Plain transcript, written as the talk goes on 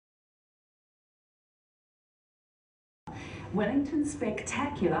Wellington's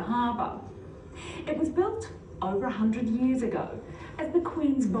spectacular harbour. It was built over 100 years ago as the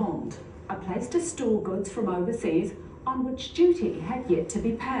Queen's Bond, a place to store goods from overseas on which duty had yet to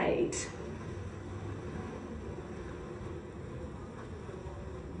be paid.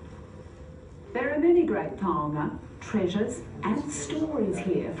 There are many great taonga, treasures and stories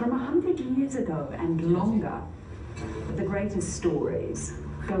here from 100 years ago and longer. But the greatest stories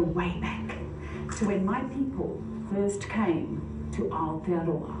go way back to when my people first came to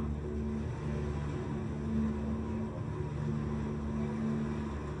Aotearoa.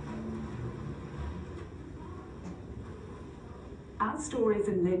 Our stories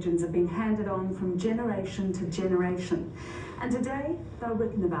and legends have been handed on from generation to generation, and today they're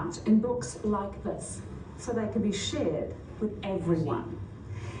written about in books like this, so they can be shared with everyone.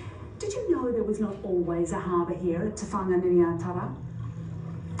 Did you know there was not always a harbour here at Te Whanganui-a-Tara?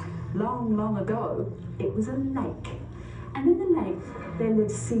 Long, long ago, it was a lake, and in the lake there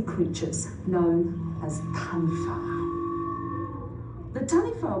lived sea creatures known as taniwha. The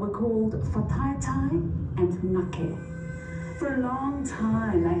taniwha were called whataetai and ngake. For a long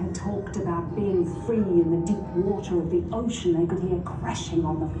time, they had talked about being free in the deep water of the ocean they could hear crashing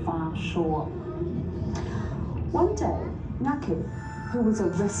on the far shore. One day, Ngake, who was a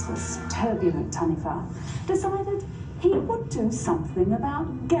restless, turbulent taniwha, decided he would do something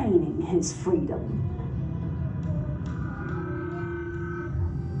about gaining his freedom.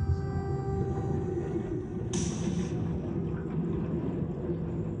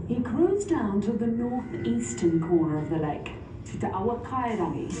 He cruised down to the northeastern corner of the lake, to Te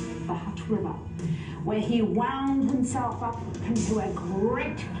Awakairangi, the Hutt River, where he wound himself up into a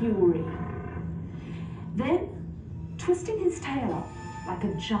great fury. Then, twisting his tail up like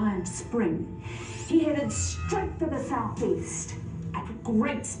a giant spring, he headed straight for the southeast at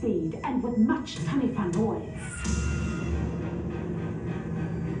great speed and with much taniwha noise.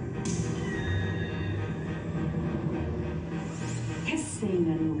 Hissing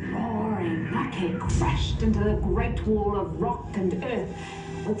and roaring, Ngake crashed into the great wall of rock and earth.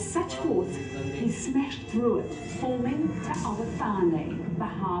 With such force, he smashed through it, forming Te Awatane, the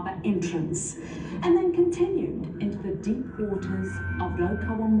harbour entrance, and then continued into the deep waters of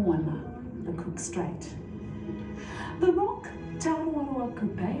Raukawa-Moana, the Cook Strait. The rock Te Aroaroa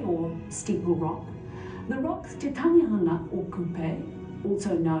Kupe, or Steeple Rock, the rocks Te Tangihanga or Kupe,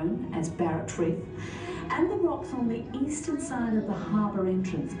 also known as Barrett Reef, and the rocks on the eastern side of the harbour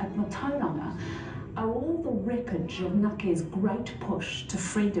entrance at Matauranga are all the wreckage of Ngake's great push to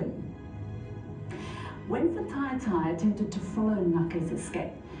freedom. When Whataetai attempted to follow Ngake's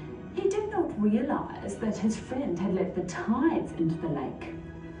escape, he did not realise that his friend had let the tides into the lake.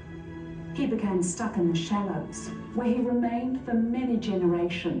 He became stuck in the shallows, where he remained for many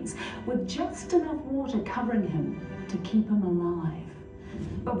generations, with just enough water covering him to keep him alive.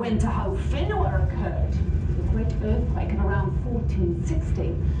 But when Te Hau Whenua occurred, the great earthquake of around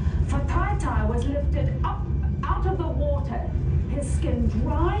 1460, Whataetai was lifted up out of the water, his skin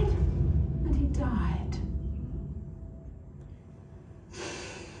dried, and he died.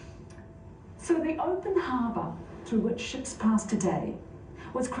 So the open harbour through which ships pass today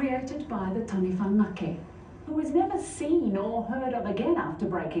was created by the taniwha Ngake, who was never seen or heard of again after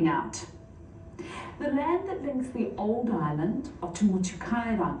breaking out. The land that links the old island of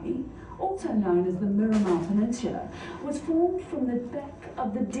Tumutukairangi, also known as the Miramar Peninsula, was formed from the back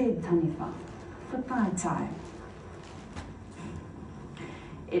of the dead taniwha, Whataetai.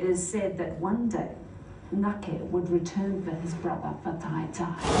 It is said that one day, Ngake would return for his brother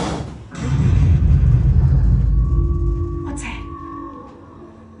Whataetai. What's that?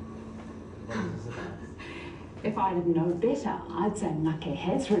 If I didn't know better, I'd say Ngake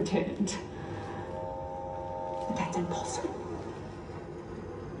has returned. But that's impossible.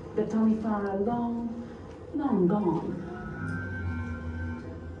 The taniwha are long, long gone.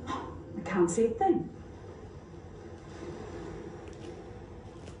 I can't see a thing.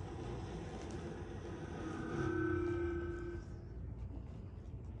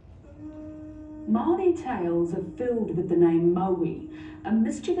 Maori tales are filled with the name Maui, a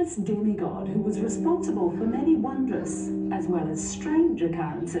mischievous demigod who was responsible for many wondrous as well as strange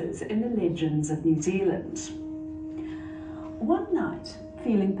occurrences in the legends of New Zealand. One night,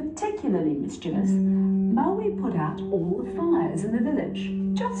 feeling particularly mischievous, Maui put out all the fires in the village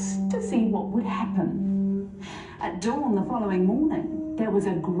just to see what would happen. At dawn the following morning, there was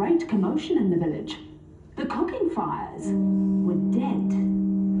a great commotion in the village. The cooking fires were dead.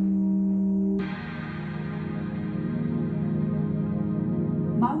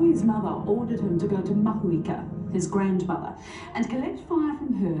 Maui's mother ordered him to go to Mahuika, his grandmother, and collect fire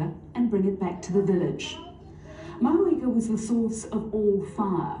from her and bring it back to the village. Mahuika was the source of all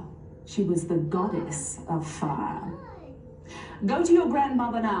fire. She was the goddess of fire. Go to your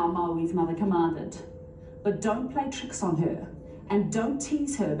grandmother now, Maui's mother commanded. But don't play tricks on her, and don't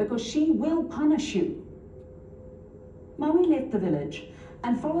tease her, because she will punish you. Maui left the village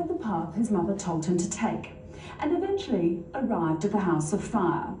and followed the path his mother told him to take, and eventually arrived at the House of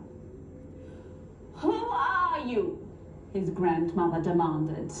Fire. "Who are you?" his grandmother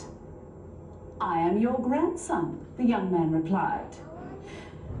demanded. "I am your grandson," the young man replied.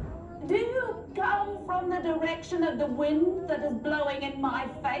 "Do you come from the direction of the wind that is blowing in my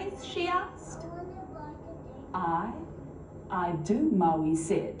face?" she asked. I do," Maui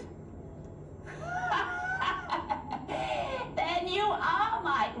said. "Then you are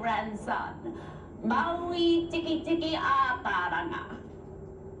my grandson, Maui Tiki Tiki Aparanga.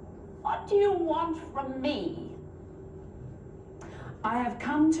 What do you want from me?" "I have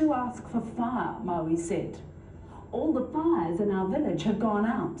come to ask for fire," Maui said. "All the fires in our village have gone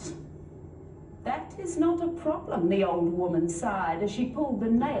out." "That is not a problem," the old woman sighed as she pulled the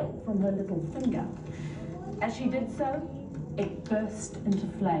nail from her little finger. As she did so, it burst into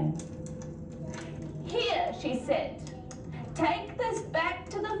flame. "Here," she said, "take this back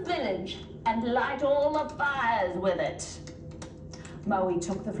to the village and light all the fires with it." Maui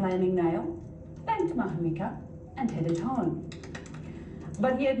took the flaming nail, thanked Mahuika, and headed home.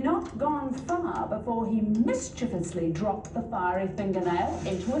 But he had not gone far before he mischievously dropped the fiery fingernail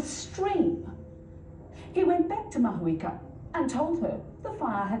into a stream. He went back to Mahuika and told her the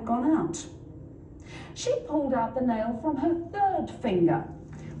fire had gone out. She pulled out the nail from her third finger,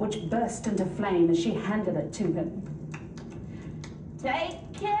 which burst into flame as she handed it to him.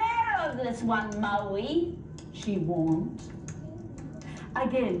 "Take care of this one, Maui," she warned.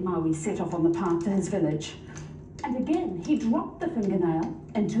 Again, Maui set off on the path to his village, and again he dropped the fingernail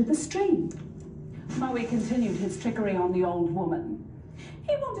into the stream. Maui continued his trickery on the old woman.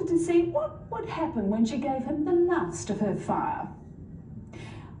 He wanted to see what would happen when she gave him the last of her fire.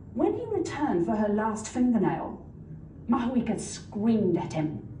 When he returned for her last fingernail, Mahuika screamed at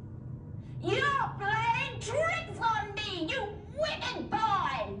him. "You're playing tricks on me, you wicked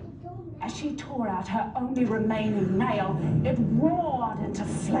boy!" As she tore out her only remaining nail, it roared into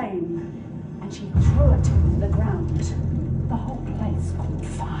flame, and she threw it to the ground. The whole place caught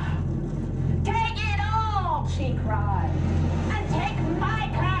fire. "Take it all!" she cried, "and take my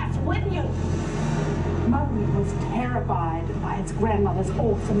class with you!" Maui was terrified by his grandmother's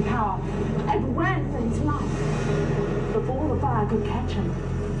awesome power and ran for his life. Before the fire could catch him,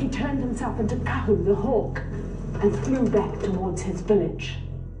 he turned himself into Kahu the hawk and flew back towards his village.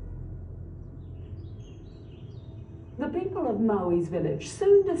 The people of Maui's village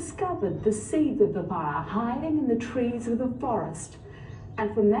soon discovered the seeds of the fire hiding in the trees of the forest,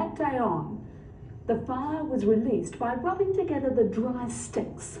 and from that day on, the fire was released by rubbing together the dry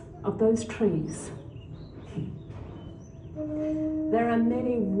sticks of those trees. There are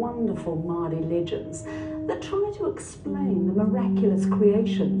many wonderful Maori legends that try to explain the miraculous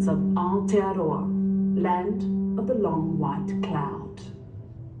creations of Aotearoa, land of the long white cloud.